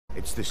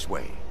It's this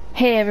way.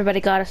 Hey everybody,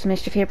 Goddess of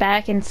Mischief here,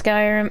 back in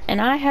Skyrim,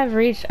 and I have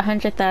reached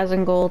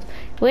 100,000 gold,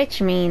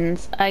 which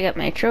means I got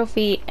my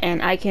trophy,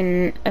 and I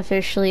can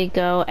officially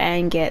go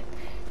and get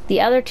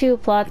the other two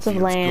plots of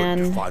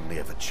land. Good to finally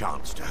have a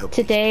chance to help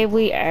Today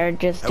we are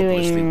just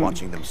doing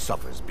watching them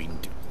suffer's been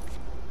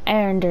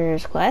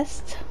Ironder's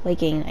quest,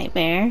 Waking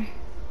Nightmare,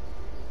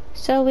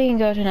 so we can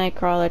go to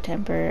Nightcrawler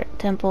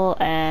Temple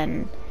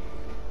and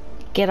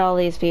get all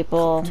these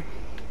people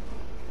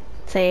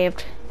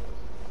saved.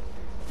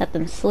 Let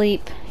them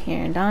sleep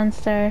here in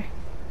Dawnstar.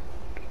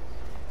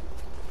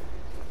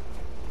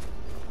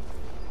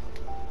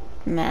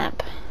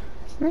 Map.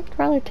 Is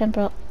Nightcrawler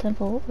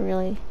Temple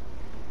really?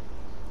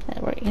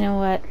 You know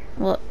what?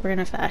 Well, we're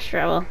gonna fast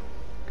travel.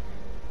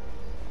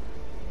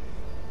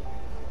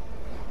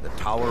 The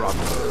tower on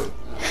the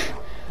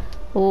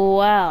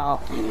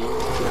Well,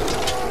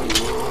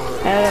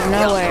 out of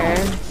nowhere,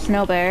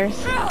 snow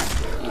bears.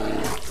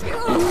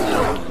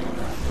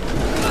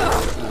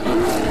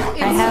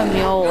 I have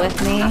Mule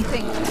with me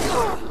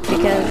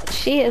because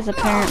she is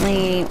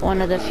apparently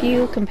one of the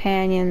few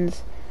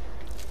companions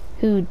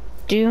who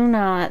do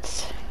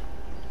not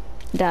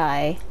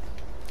die.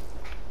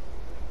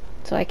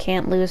 So I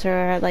can't lose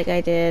her like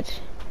I did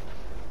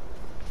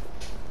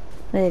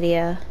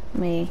Lydia.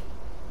 May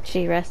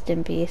she rest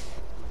in peace.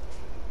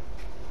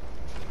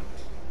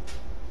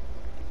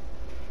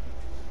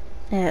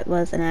 It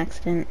was an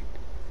accident.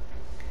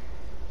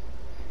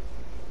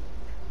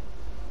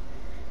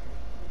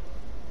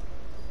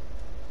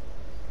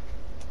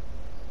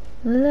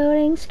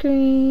 Loading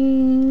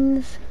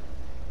screens.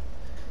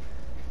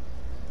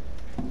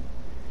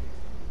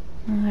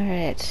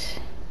 Alright.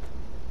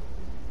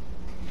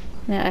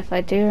 Now, if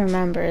I do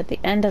remember, the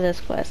end of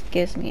this quest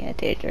gives me a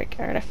Daedric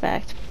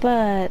artifact,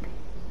 but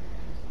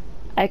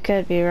I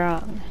could be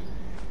wrong.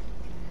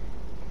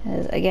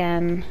 As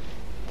again,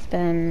 it's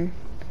been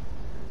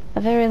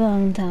a very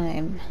long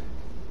time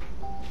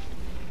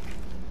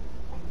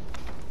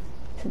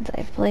since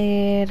I've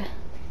played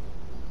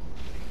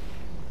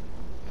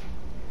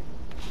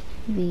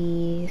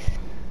these.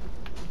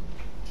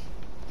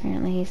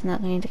 Apparently he's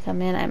not going to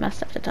come in. I must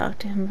have to talk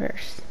to him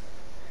first.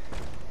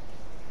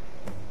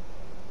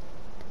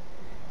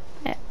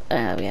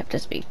 We have to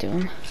speak to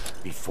him.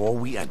 Before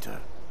we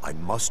enter, I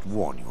must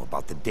warn you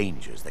about the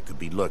dangers that could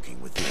be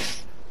lurking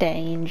within.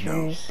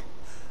 Dangers.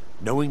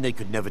 No. Knowing they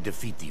could never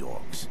defeat the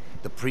orcs,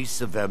 the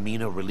priests of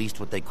Vaermina released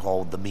what they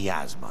called the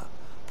miasma,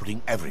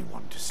 putting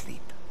everyone to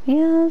sleep.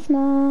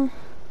 Miasma.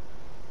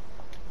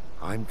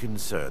 I'm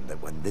concerned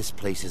that when this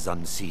place is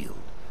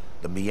unsealed,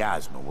 the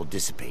miasma will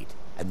dissipate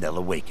and they'll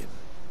awaken.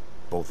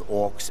 Both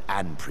orcs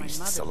and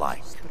priests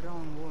alike.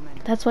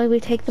 That's why we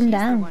take them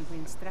down.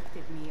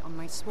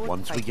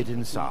 Once we get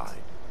inside,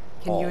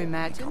 can you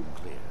imagine?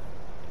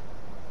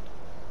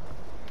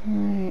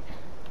 Alright.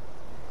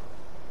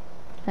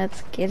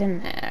 Let's get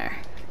in there.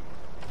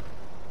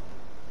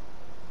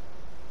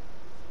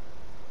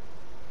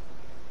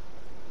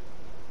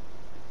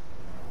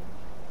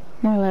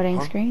 More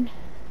loading screen.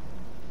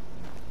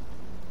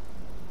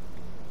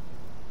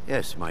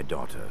 Yes, my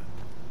daughter.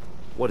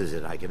 What is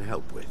it I can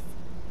help with?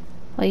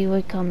 Well, you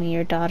would call me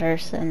your daughter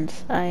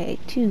since I,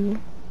 too,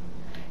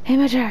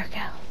 am a dark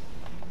elf.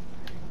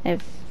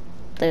 If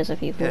those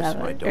of you who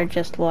are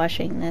just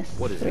watching this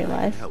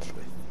realize.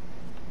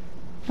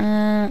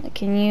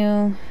 Can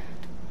you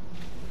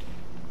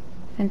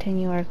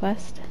continue our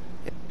quest?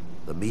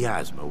 The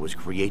miasma was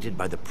created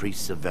by the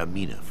priests of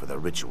Vaermina for their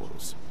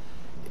rituals.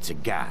 It's a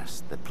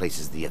gas that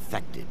places the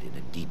affected in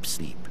a deep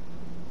sleep.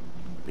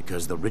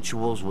 Because the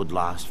rituals would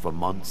last for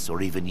months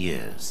or even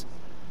years,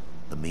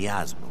 the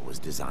miasma was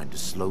designed to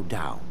slow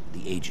down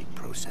the aging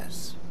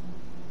process.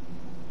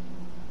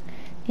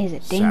 Is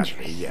it dangerous?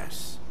 Sadly,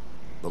 yes.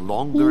 The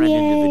longer an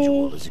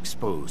individual is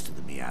exposed to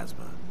the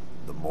miasma,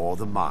 the more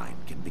the mind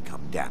can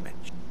become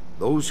damaged.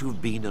 Those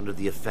who've been under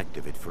the effect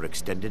of it for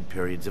extended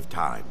periods of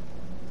time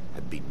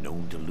have been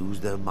known to lose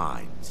their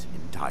minds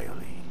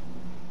entirely.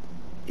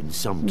 In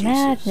some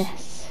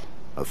cases,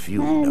 a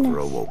few never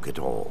awoke at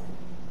all.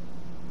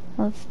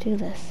 Let's do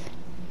this.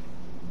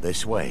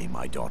 This way,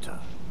 my daughter.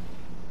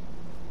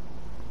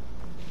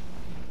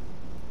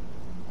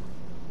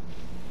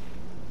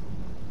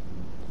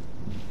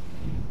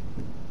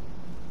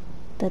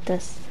 Let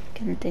us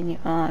continue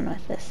on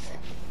with this.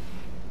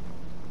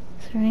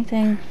 Is there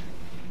anything?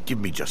 Give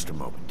me just a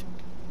moment.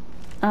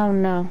 Oh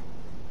no.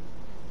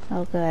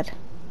 Oh good.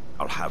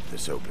 I'll have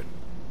this open.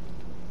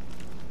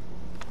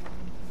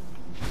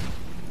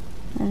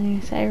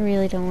 I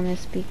really don't want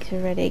to speak to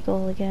Red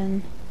Eagle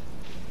again.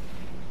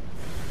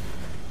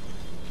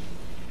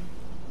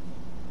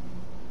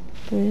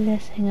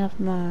 Blessing of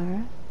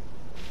Mara.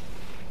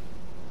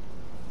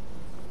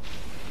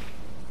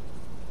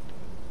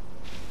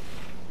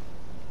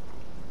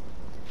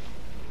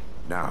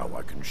 Now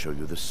I can show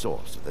you the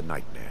source of the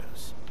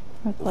nightmares.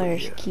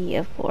 Requires key,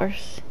 of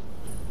course.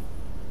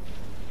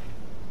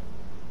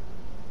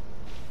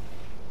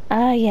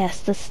 Ah yes,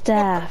 the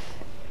staff.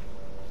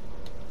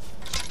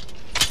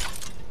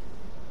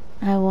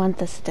 I want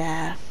the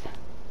staff.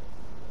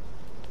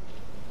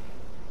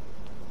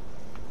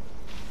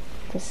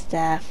 the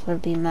staff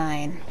would be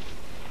mine.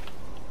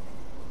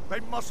 They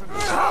mustn't.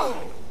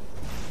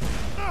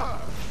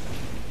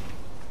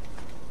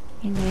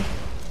 Anyway.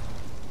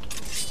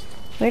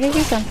 Where did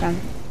you come from?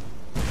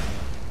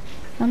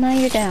 Oh, now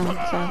you're down,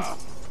 so.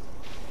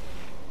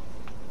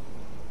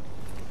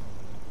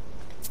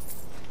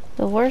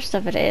 The worst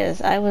of it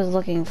is, I was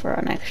looking for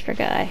an extra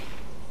guy.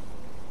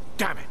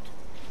 Damn it!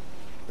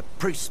 The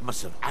priests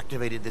must have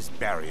activated this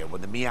barrier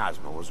when the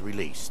miasma was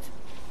released.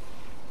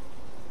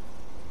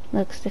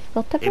 Looks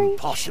difficult to breach.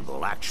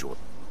 Impossible, actually.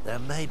 There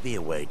may be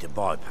a way to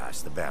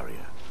bypass the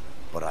barrier,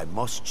 but I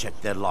must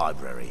check their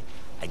library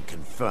and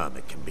confirm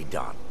it can be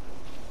done.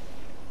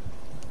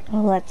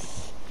 Well,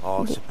 let's...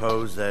 I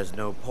suppose there's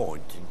no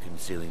point in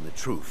concealing the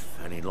truth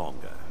any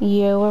longer.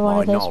 You were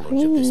one of those My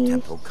knowledge of this priests.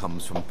 temple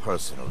comes from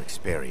personal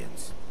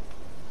experience.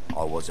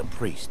 I was a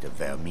priest of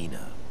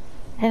Vaermina.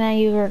 And now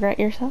you regret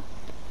yourself?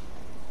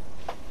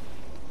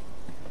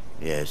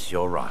 Yes,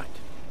 you're right.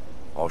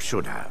 I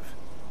should have.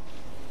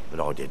 But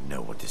I didn't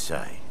know what to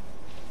say.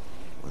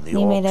 When the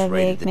You made a orcs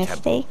raided big the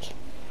temple, mistake.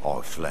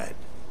 I fled.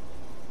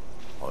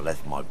 I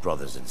left my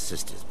brothers and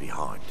sisters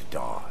behind to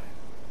die.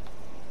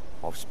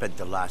 I've spent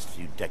the last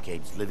few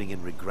decades living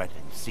in regret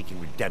and seeking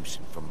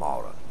redemption from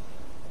Mara.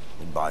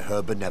 And by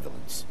her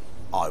benevolence,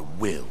 I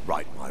will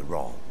right my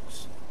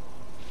wrongs.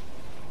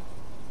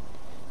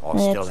 I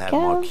still have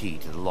my key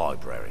to the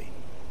library.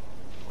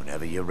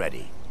 Whenever you're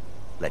ready,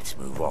 let's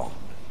move on.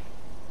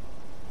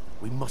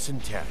 We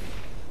mustn't tarry.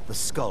 The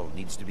skull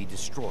needs to be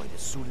destroyed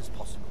as soon as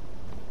possible.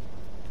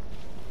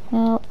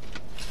 Well,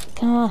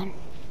 come on.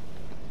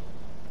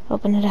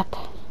 Open it up.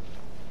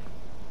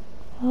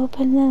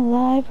 Open the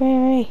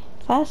library.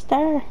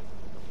 Faster.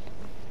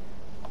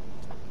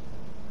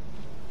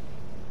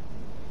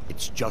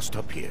 It's just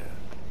up here.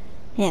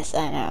 Yes,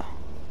 I know.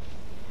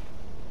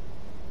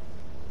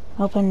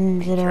 Open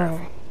the door.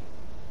 Careful.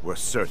 We're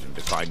certain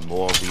to find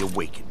more of the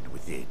awakened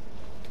within.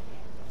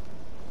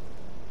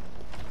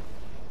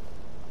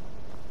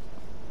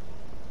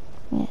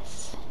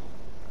 Yes.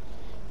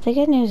 The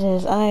good news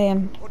is I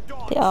am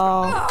the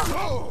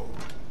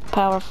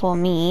all-powerful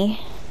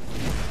me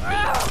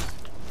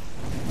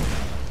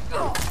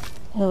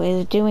who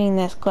is doing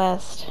this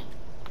quest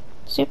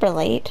super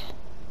late.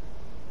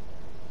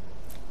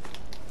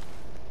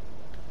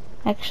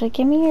 Actually,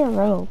 give me your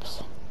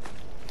robes.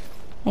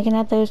 I can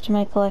add those to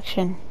my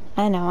collection.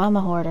 I know, I'm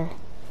a hoarder.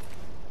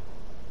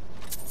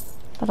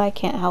 But I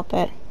can't help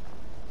it.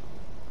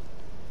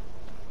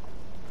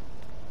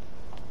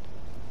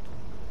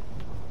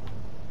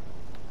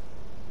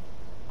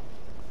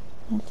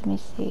 Let me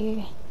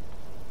see.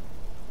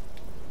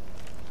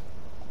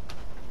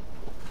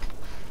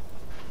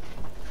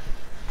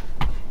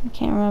 I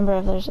can't remember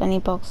if there's any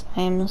books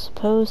I am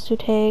supposed to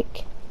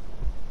take.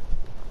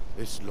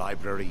 This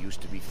library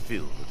used to be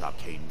filled with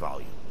arcane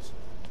volumes.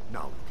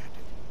 Now look at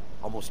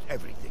it. Almost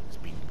everything's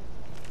been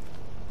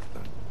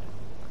burned.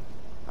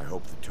 I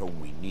hope the tome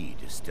we need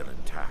is still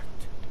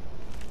intact.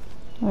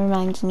 It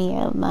reminds me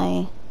of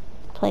my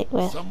plate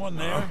with Someone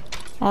there?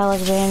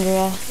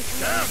 Alexandria.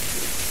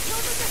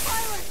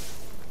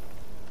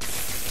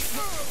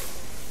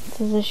 This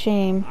is a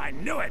shame. I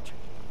knew it!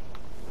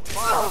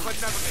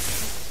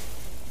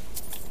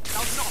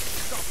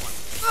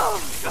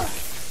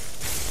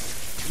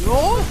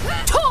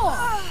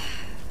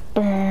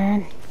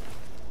 Burn.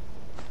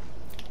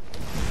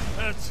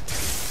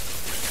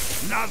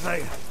 It's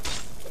nothing.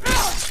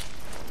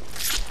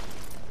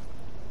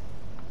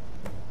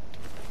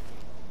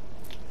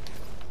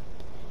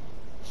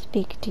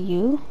 Speak to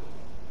you.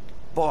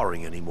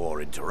 Barring any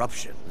more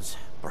interruptions,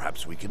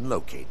 perhaps we can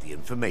locate the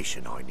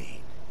information I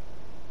need.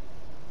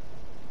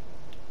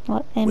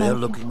 What am I We're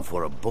looking looking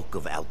for a book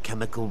of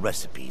alchemical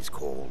recipes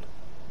called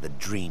the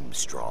Dream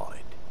Stride.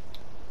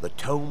 The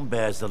tome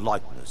bears the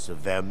likeness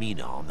of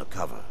Vaermina on the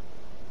cover.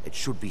 It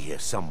should be here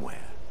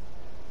somewhere.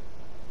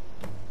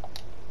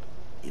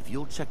 If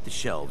you'll check the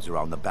shelves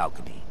around the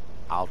balcony,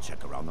 I'll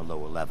check around the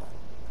lower level.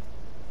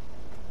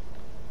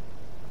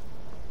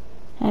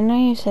 I know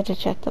you said to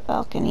check the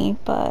balcony,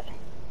 but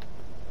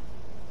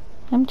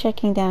I'm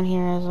checking down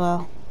here as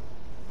well.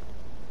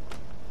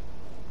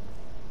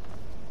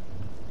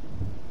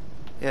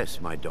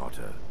 Yes, my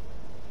daughter.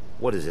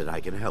 What is it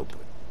I can help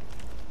with?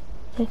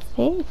 The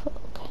Fae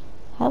Folk.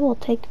 I will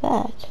take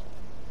that.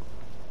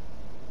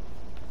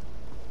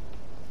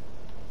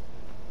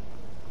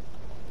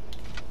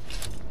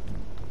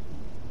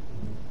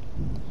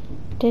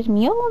 Did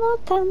Mule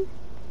not come?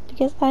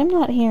 Because I'm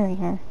not hearing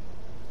her.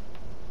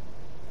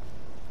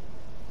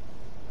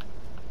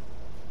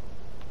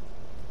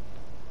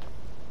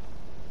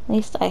 At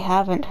least I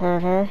haven't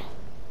heard her.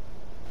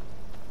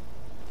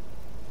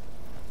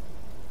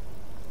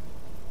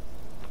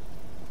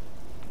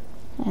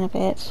 And a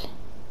bit.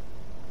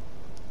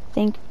 I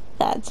think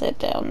that's it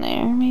down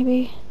there,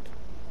 maybe.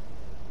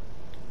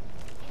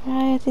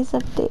 Varieties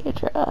of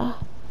Daedra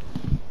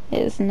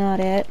is not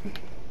it.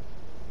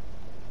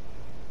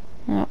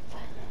 Nope.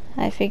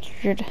 I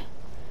figured.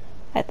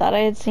 I thought I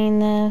had seen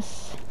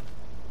this.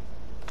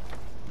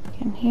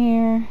 In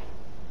here.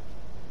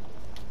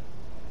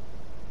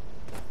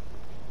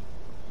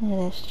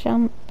 Let's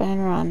jump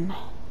and run.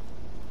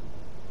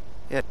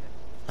 Yeah.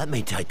 Let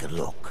me take a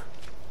look.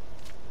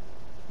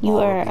 You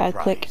are Horribly a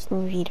quick priced.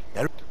 reader.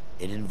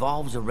 It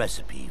involves a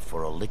recipe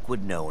for a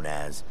liquid known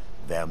as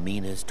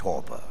Vaermina's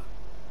torpor.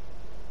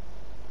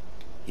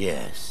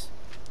 Yes,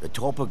 the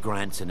torpor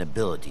grants an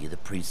ability the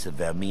priests of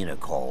Vaermina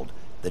called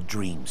the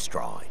Dream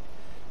Stride,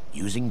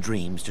 using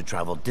dreams to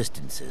travel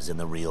distances in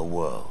the real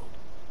world.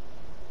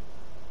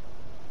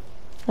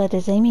 That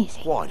is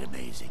amazing. Quite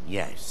amazing,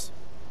 yes.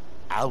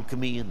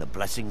 Alchemy and the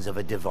blessings of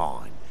a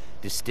divine,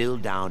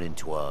 distilled down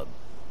into a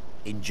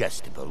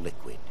ingestible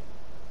liquid.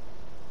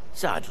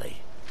 Sadly,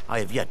 I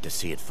have yet to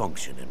see it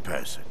function in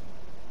person.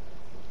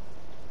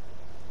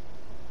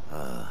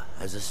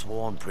 As a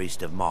sworn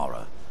priest of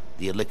Mara,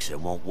 the elixir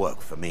won't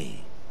work for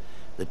me.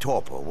 The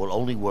torpor will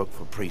only work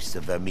for priests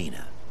of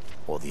Vaermina,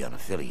 or the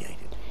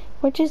unaffiliated.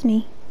 Which is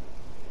me.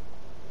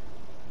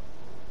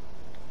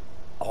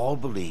 All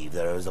believe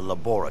there is a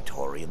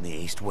laboratory in the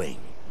East Wing.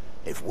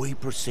 If we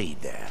proceed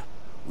there,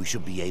 we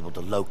should be able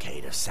to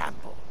locate a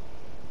sample.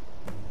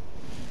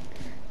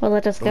 Well,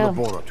 let us The go.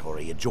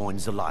 laboratory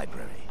adjoins the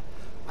library.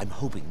 I'm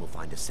hoping we'll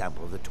find a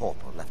sample of the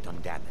torpor left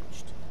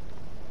undamaged.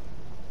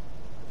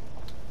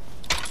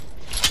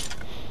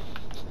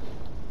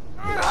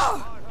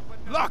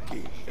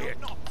 Lucky hit.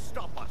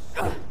 Stop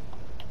us.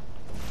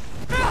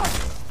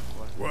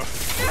 We're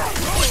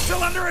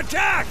still under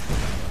attack.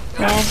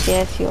 Yes,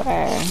 yes, you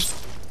are.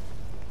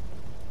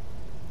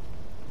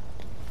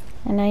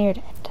 And now you're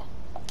dead.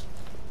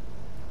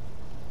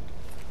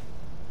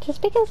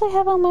 Just because I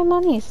have all my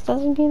monies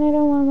doesn't mean I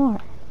don't want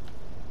more.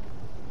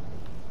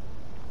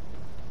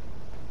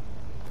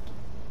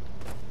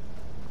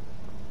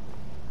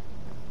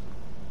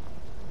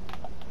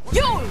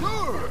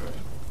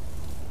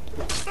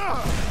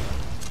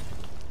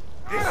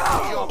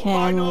 Okay,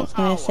 I'm just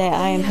gonna say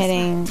I am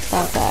hitting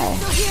that guy.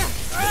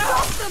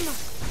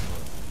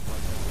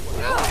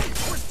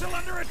 We're still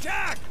under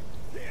attack.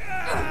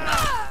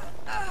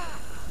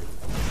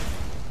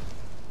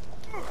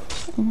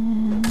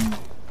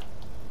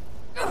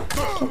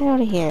 Get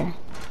out of here.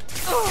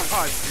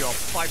 Time for your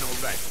final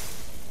rest.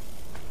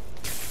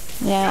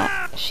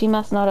 Yeah, she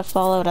must not have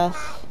followed us.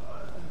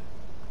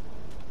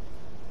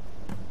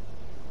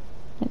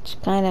 Which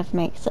kind of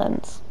makes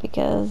sense,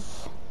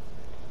 because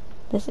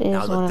this is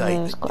Now one that of they've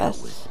those been dealt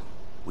quests. with,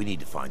 we need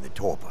to find the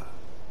torpor.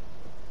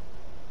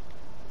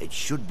 It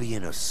should be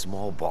in a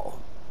small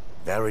bottle,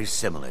 very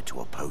similar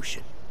to a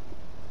potion.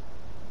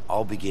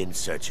 I'll begin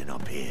searching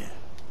up here.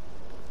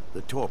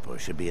 The torpor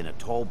should be in a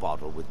tall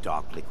bottle with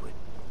dark liquid.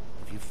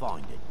 If you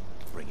find it,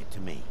 bring it to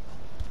me.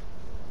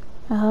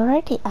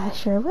 Alrighty, I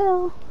sure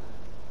will.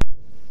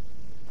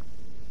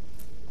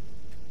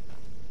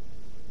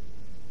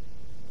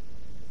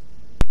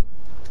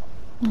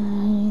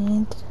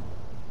 And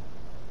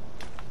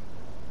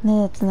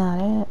that's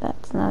not it,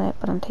 that's not it,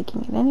 but I'm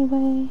taking it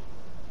anyway.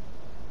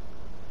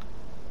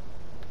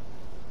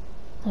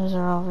 Those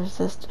are all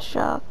resist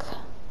shock.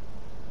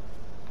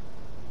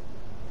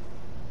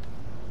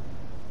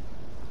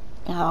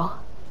 Oh.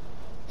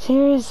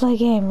 Seriously,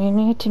 game, you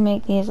need to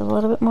make these a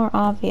little bit more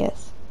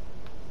obvious.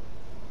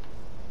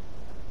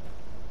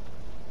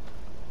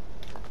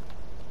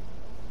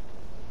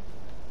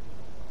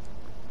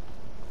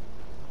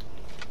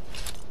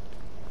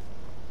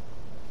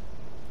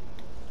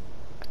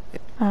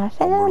 I I'm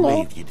found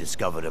relieved it. you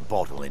discovered a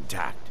bottle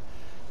intact.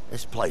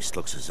 This place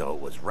looks as though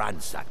it was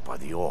ransacked by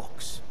the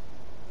orcs.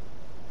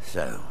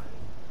 So,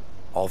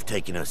 I've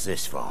taken us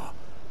this far,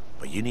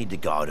 but you need to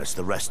guide us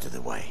the rest of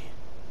the way.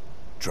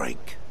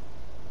 Drink.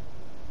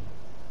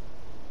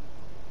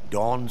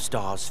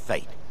 Dawnstar's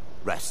fate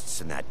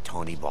rests in that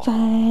tiny bottle.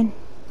 Fine.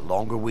 The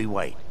longer we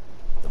wait,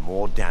 the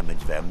more damage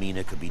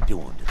Vaermina could be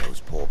doing to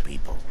those poor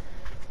people.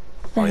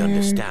 I Fine.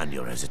 understand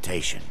your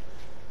hesitation,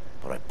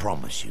 but I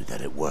promise you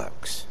that it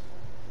works.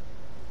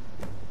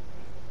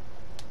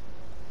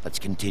 Let's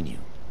continue.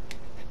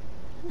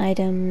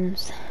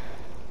 Items.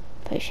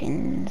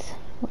 Potions.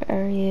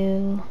 Where are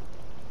you?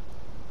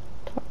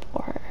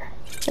 Torpor.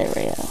 There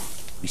we go.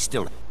 We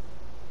still...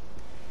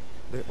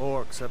 The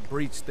orcs have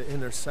breached the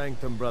inner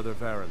sanctum, Brother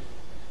Varen.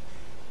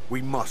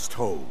 We must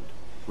hold.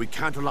 We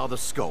can't allow the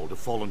skull to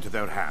fall into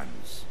their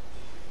hands.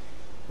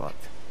 But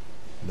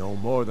no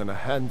more than a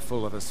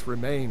handful of us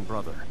remain,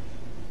 brother.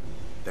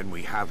 Then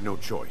we have no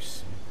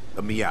choice.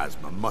 The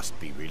miasma must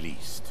be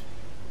released.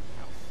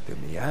 The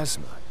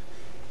miasma.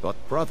 But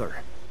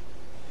brother,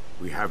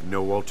 We have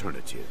no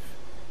alternative.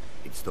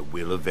 It's the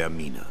will of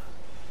Vaermina.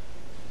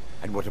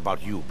 And what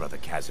about you, Brother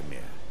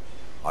Casimir?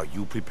 Are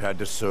you prepared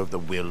to serve the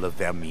will of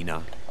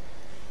Vaermina?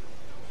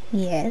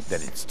 Yes.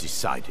 Then it's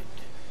decided.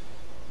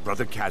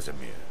 Brother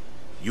Casimir,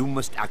 you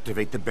must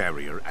activate the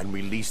barrier and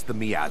release the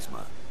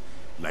miasma.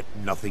 Let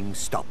nothing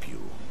stop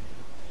you.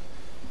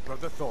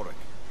 Brother Thoric,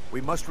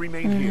 we must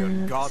remain here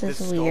and guard this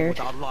this is skull weird.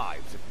 with our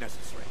lives if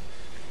necessary.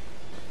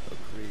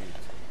 agreed.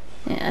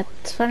 Yeah,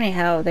 it's funny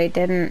how they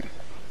didn't.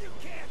 You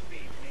can't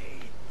beat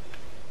me!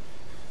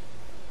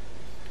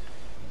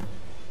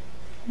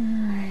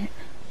 Alright.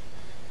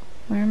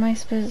 Where am I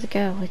supposed to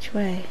go? Which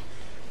way?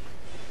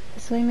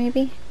 This way,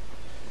 maybe?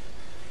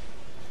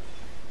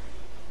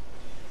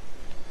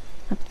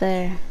 Up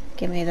there.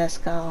 Give me the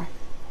skull.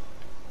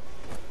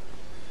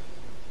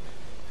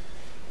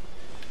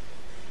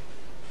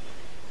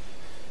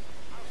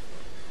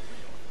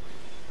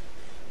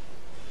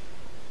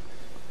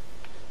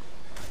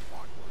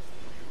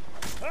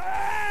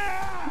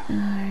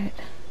 Alright.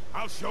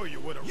 I'll show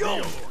you what a You'll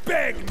real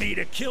beg me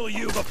to kill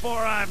you before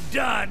I'm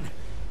done.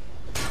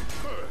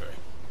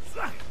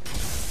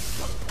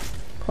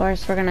 Of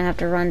course, we're gonna have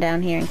to run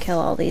down here and kill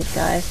all these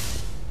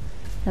guys.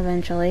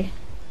 Eventually.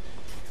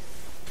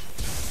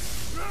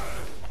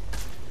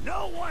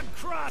 No one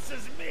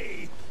crosses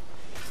me.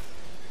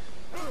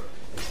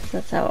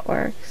 That's how it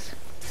works.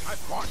 I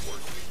fought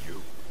worse than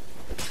you.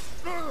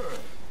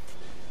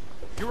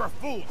 You're a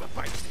fool to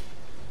fight me.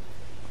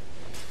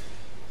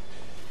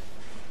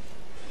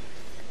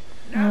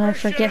 Oh, I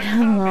forget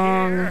how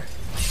long I'll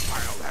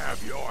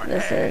have your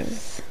this head.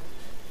 is.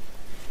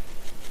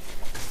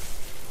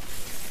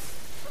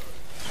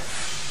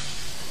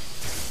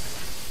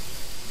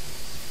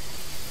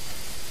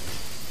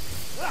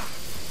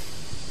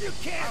 You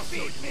can't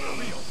beat me.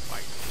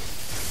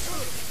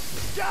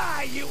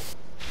 Die, you.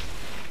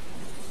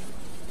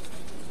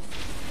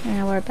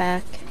 Now we're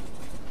back.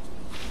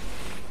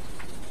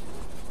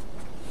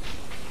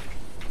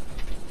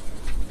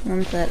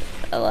 Once it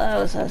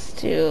allows us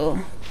to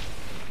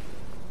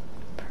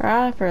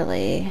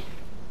properly.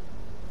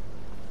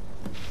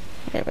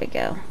 There we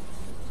go.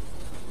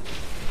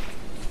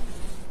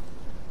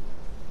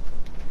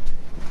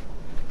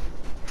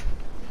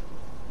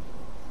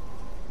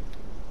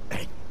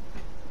 It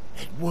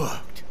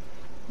worked.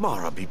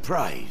 Mara be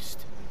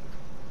praised.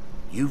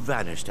 You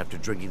vanished after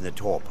drinking the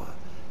torpor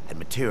and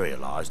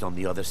materialized on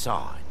the other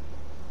side.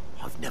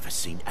 I've never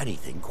seen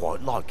anything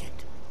quite like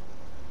it.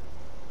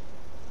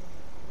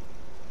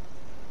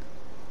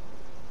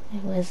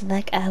 It was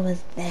like I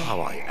was there. How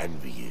I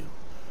envy you.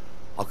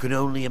 I can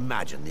only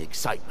imagine the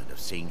excitement of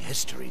seeing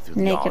history through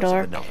the Naked eyes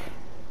orc. of another.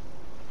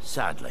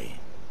 Sadly,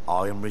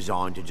 I am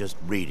resigned to just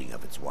reading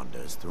of its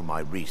wonders through my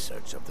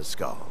research of the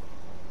skull.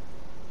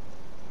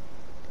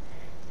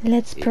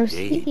 Let's Indeed.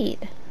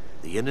 proceed.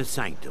 The inner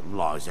sanctum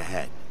lies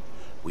ahead.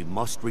 We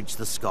must reach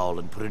the skull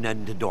and put an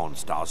end to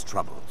Dawnstar's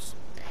troubles.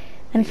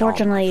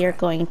 Unfortunately, you're friend.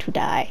 going to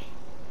die.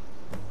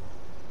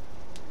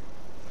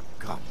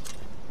 Come,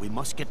 we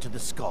must get to the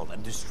skull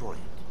and destroy it.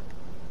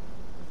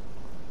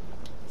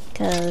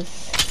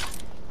 Because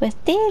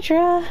with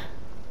Daedra,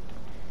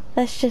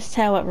 that's just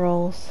how it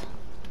rolls.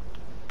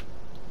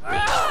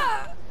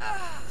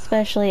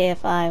 Especially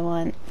if I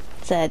want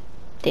said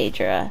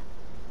Daedra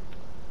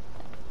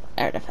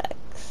artifacts.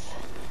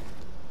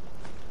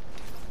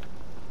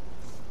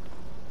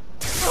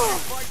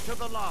 Fight to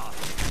the last.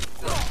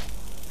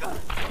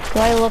 Do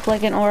I look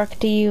like an orc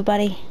to you,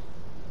 buddy?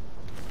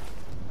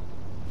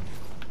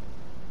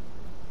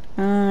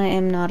 I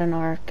am not an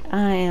orc.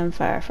 I am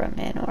far from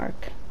an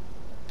orc.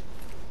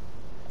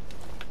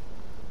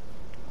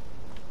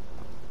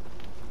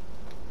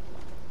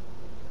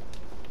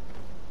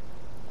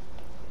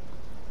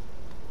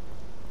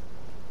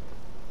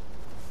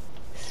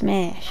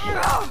 Smash.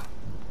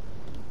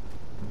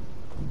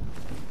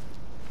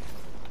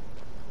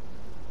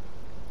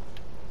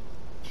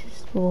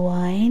 Just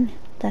wine.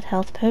 That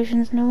health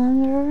potion's no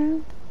longer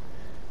around?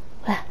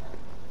 Well,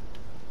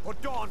 For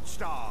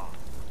Dawnstar.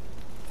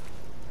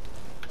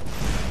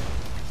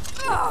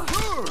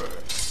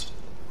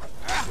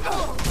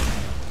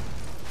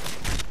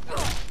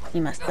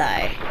 you must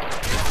die.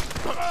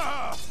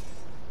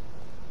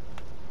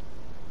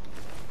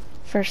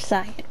 For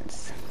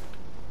science.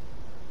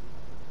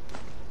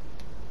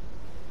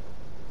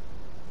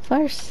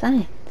 For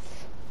science.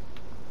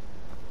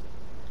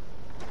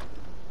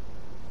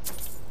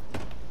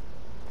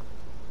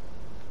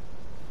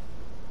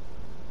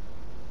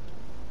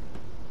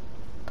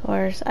 Of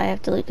course, I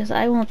have to leave because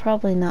I will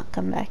probably not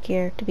come back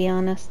here, to be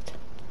honest.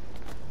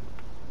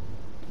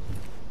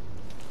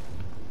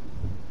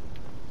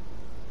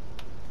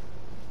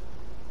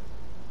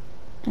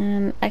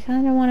 And I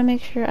kind of want to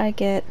make sure I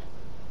get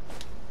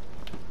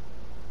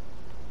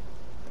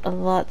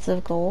lots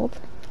of gold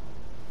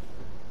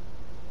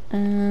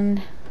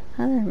and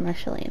other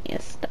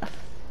miscellaneous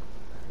stuff.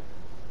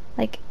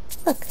 Like,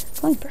 look,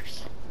 coin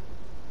purse.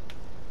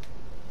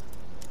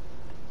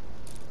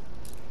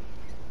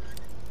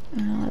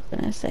 I was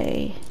gonna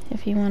say,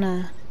 if you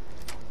wanna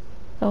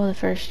go the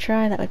first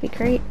try, that would be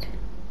great.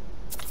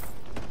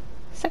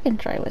 Second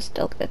try was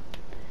still good.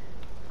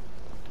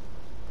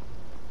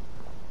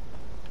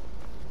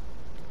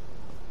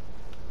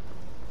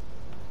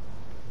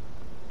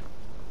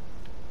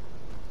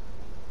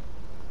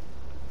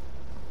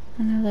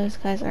 I know those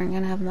guys aren't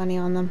gonna have money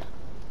on them,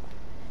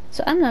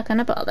 so I'm not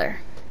gonna bother.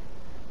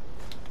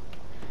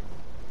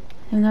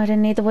 Even though I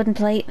didn't need the wooden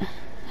plate,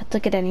 I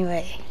took it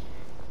anyway.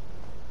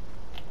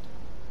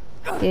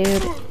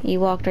 Dude, you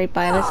walked right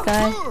by this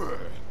guy.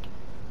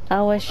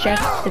 Always check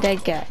the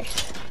dead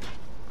guys,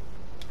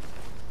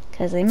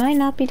 because they might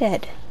not be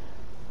dead.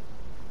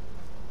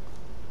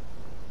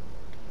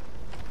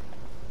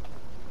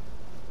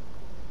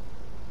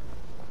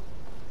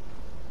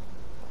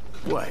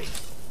 way.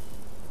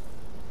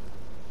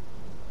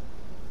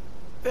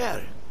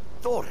 There,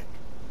 Thoric,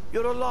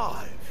 you're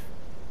alive.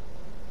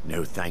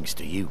 No thanks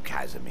to you,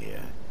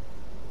 Casimir.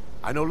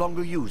 I no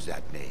longer use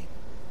that name.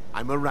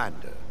 I'm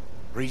Miranda,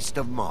 priest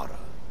of Mara.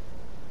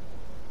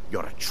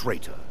 You're a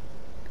traitor.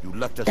 You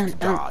left us to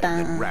die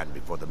and then ran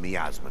before the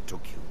miasma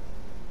took you.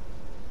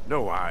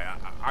 No,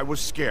 I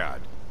was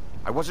scared.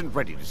 I wasn't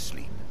ready to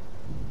sleep.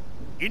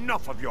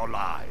 Enough of your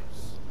lies.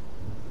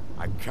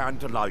 I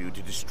can't allow you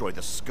to destroy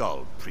the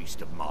skull,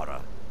 priest of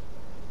Mara.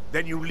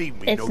 Then you leave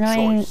me no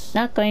choice. It's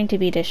not going to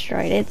be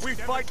destroyed. It's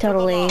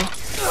totally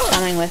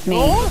coming with me.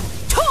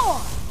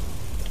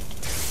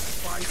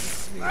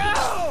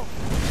 How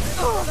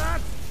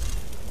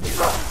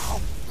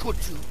could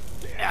you,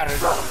 Aaron?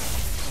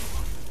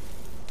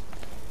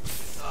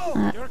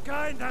 Your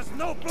kind has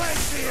no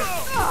place here.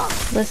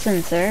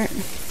 Listen, sir.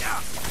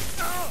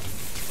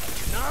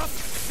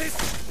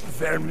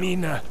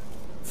 Vaermina,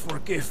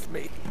 forgive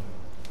me.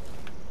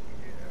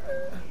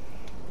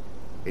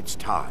 It's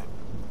time.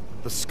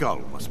 The skull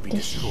must be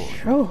destroyed.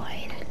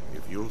 Destroyed?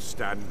 If you'll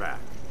stand back,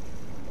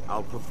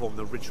 I'll perform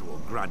the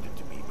ritual granted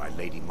to me by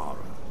Lady Mara.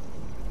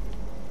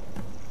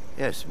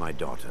 Yes, my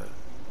daughter.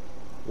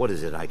 What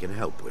is it I can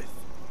help with?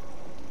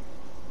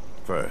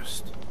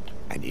 First,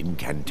 an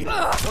incantation.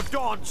 For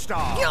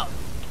Dawnstar!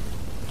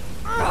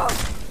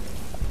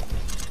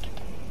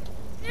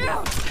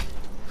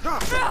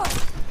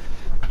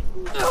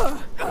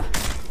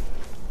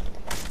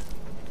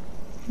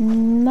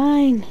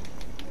 Mine.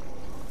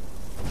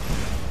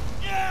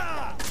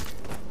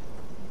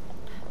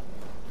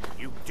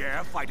 You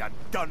dare fight a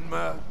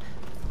Dunmer?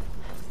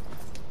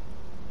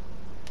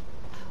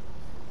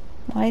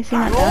 Why is he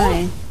not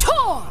dying?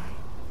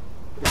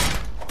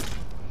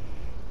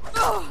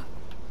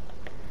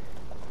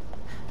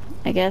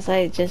 I guess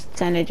I just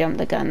kind of jumped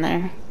the gun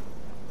there.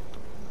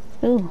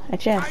 Ooh, a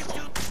chest.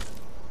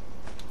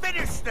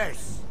 Finish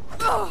this!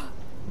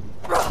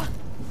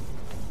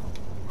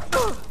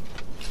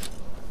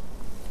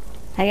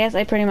 I guess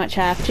I pretty much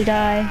have to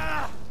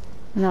die.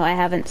 No, I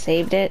haven't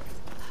saved it.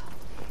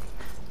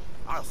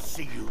 I'll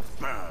see you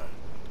burn.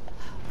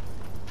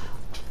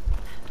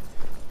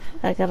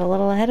 I got a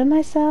little ahead of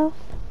myself.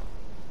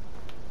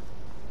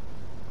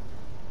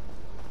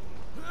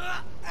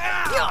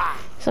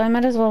 So I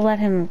might as well let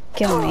him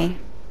kill me.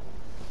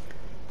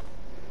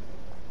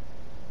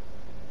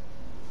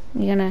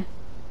 You gonna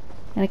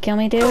kill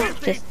me, dude?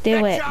 Just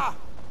do it.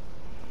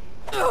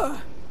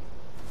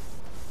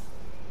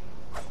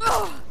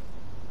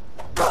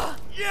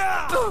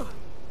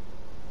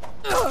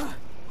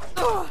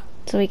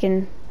 So we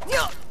can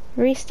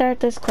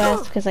restart this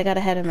quest because I got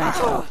ahead of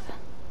myself.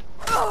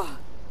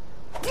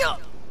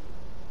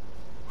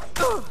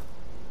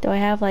 Do I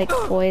have like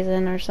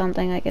poison or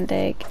something I can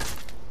take?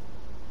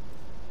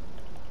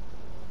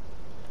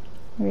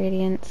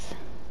 Radiance.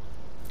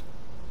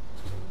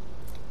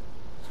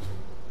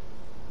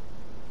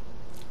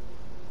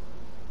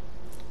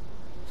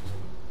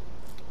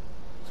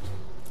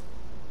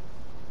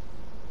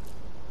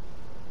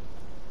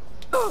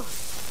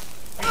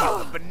 Feel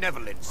the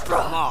benevolence of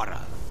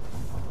Mara.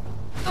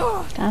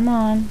 Come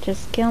on,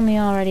 just kill me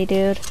already,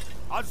 dude.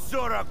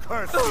 Azura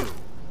curse you.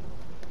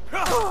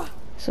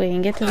 So we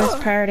can get to this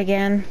part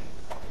again.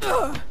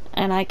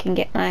 And I can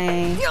get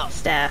my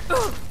staff.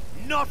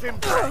 Not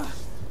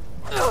impressed.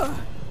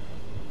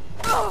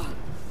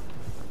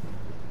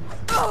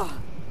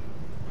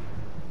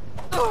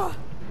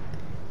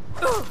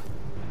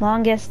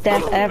 Longest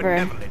death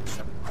ever.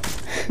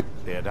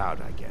 Cleared out,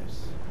 I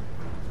guess.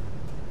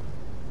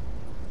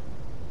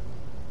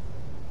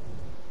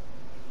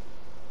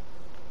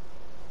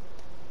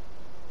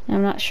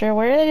 I'm not sure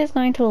where it is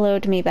going to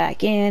load me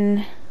back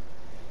in.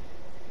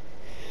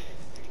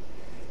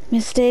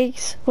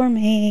 Mistakes were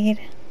made.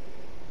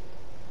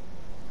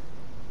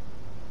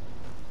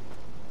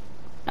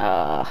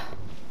 All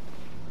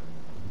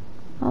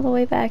the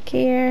way back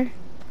here.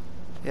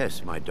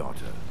 Yes, my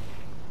daughter.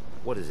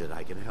 What is it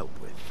I can help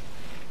with?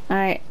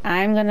 Alright,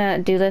 I'm gonna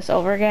do this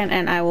over again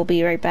and I will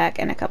be right back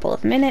in a couple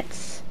of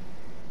minutes.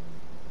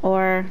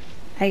 Or,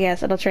 I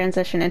guess it'll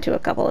transition into a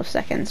couple of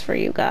seconds for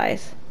you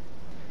guys.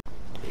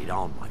 Lead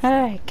on, my friend.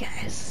 Alright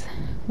guys,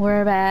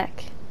 we're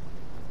back.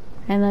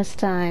 And this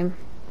time,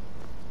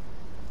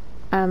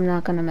 I'm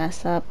not gonna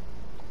mess up.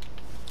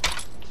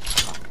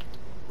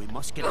 We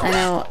must get. I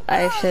know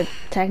I should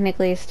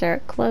technically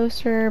start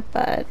closer,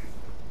 but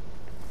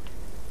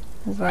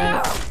I was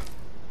like,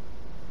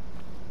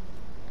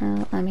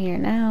 well, I'm here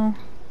now.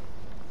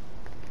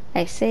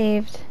 I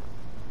saved.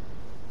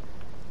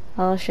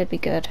 All should be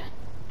good.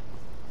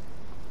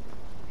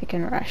 I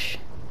can rush.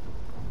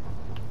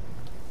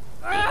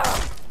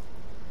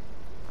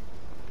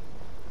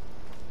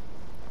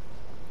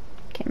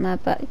 Get my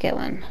butt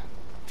going.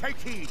 Take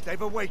heed, they've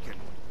awakened.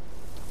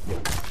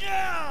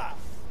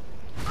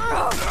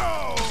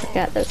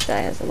 Forgot this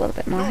guy has a little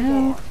bit more No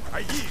health. more. I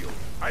yield.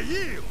 I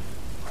yield.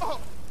 Oh.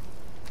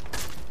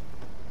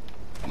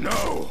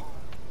 No.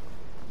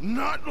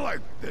 Not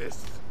like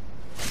this.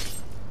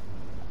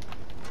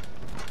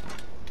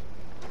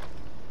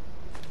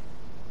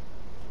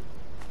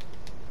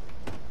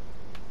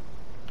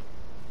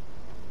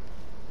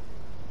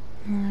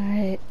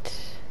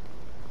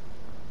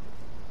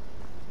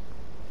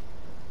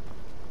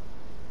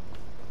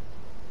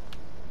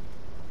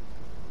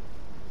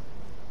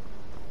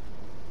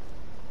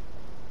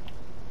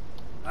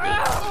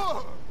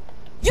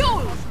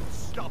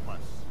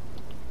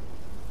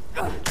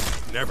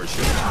 Never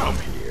should have come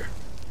here.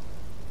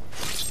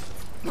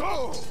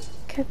 No!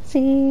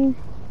 Cutscene.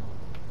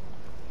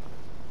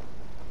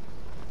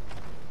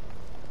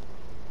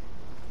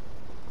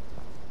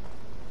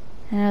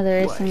 I know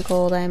there is some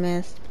gold I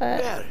missed,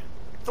 but... There,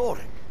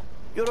 Thoric,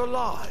 you're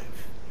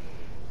alive.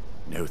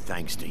 No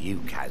thanks to you,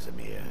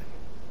 Casimir.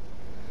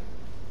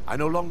 I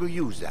no longer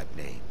use that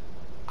name.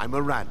 I'm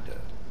Miranda,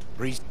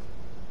 priest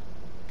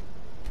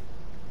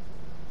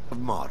of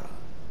Mara.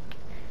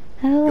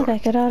 Oh, look, I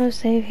could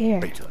autosave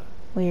here. Traitor.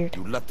 Weird.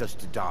 You left us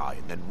to die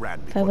and then ran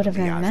If I before would the have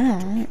known miasma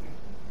took that. you.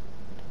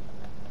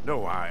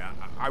 No,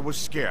 I was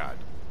scared.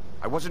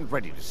 I wasn't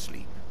ready to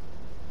sleep.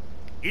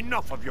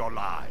 Enough of your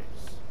lies.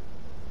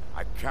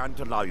 I can't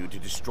allow you to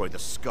destroy the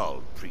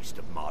skull, priest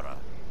of Mara.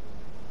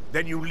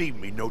 Then you leave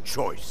me no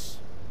choice.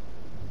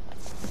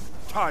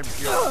 Time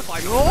for your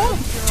final.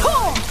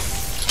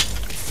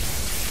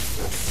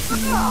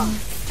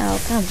 Oh,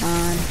 come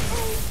on.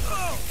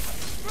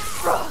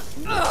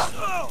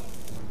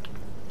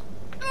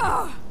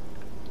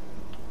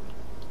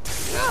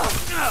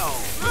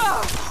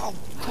 How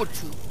could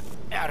you,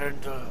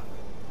 Arender?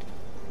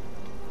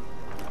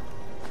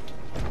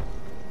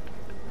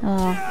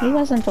 Oh, he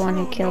wasn't the one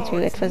who killed you,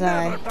 it was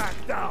I. Never back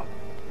down.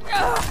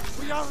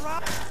 We are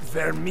right.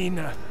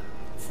 Vaermina,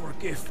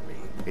 forgive me.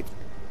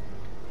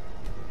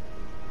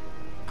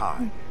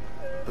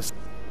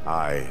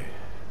 I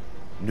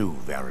knew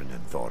Varen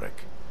and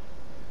Thoric.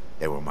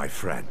 They were my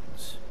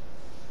friends.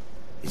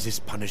 Is this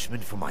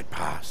punishment for my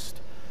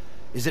past?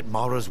 Is it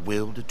Mara's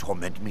will to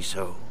torment me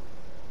so?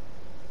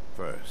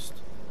 First,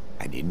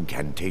 an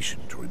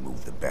incantation to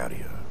remove the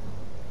barrier.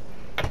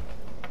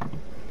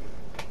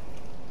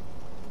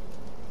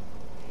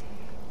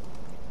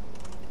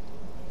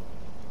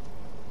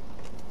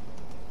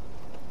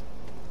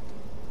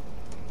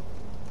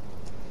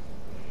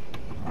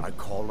 I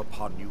call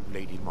upon you,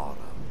 Lady Mara.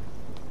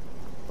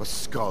 The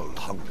skull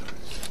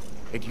hungers.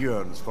 It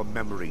yearns for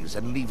memories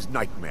and leaves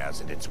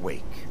nightmares in its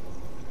wake.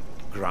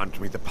 Grant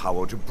me the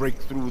power to break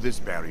through this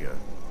barrier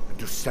and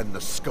to send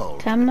the skull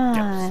Come to the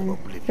depths of on,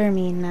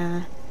 oblivion.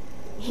 Vaermina.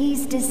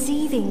 He's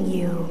deceiving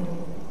you.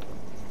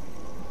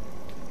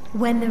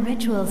 When the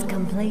ritual's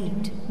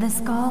complete, the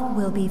skull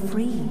will be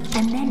freed,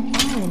 and then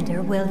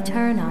Arender will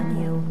turn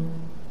on you.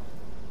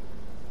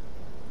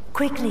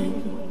 Quickly,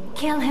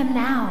 kill him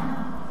now.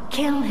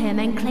 Kill him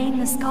and claim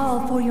the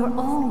skull for your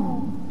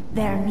own.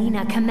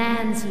 Vaermina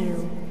commands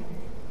you.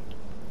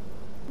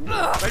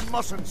 They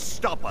mustn't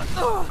stop us.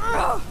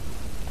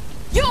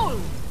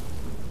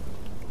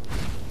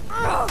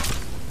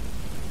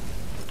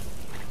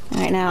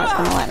 Alright, now it's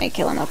gonna let me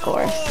kill him, of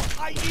course.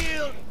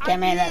 Give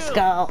me the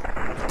skull.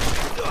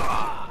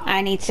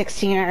 I need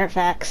 16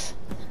 artifacts.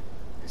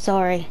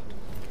 Sorry.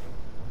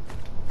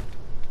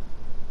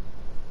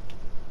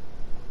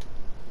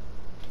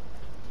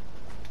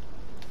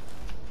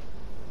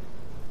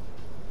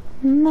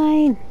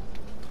 Mine.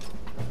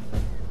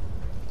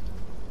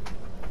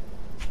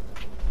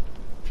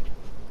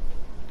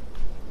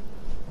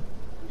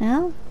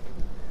 No?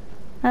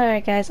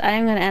 Alright guys,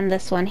 I'm gonna end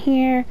this one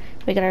here.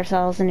 We got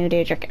ourselves a new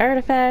Daedric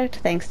artifact,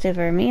 thanks to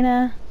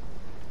Vaermina.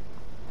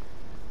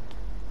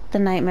 The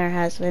nightmare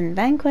has been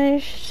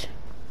vanquished.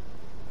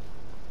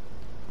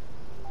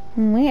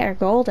 We are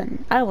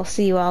golden. I will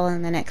see you all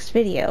in the next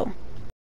video.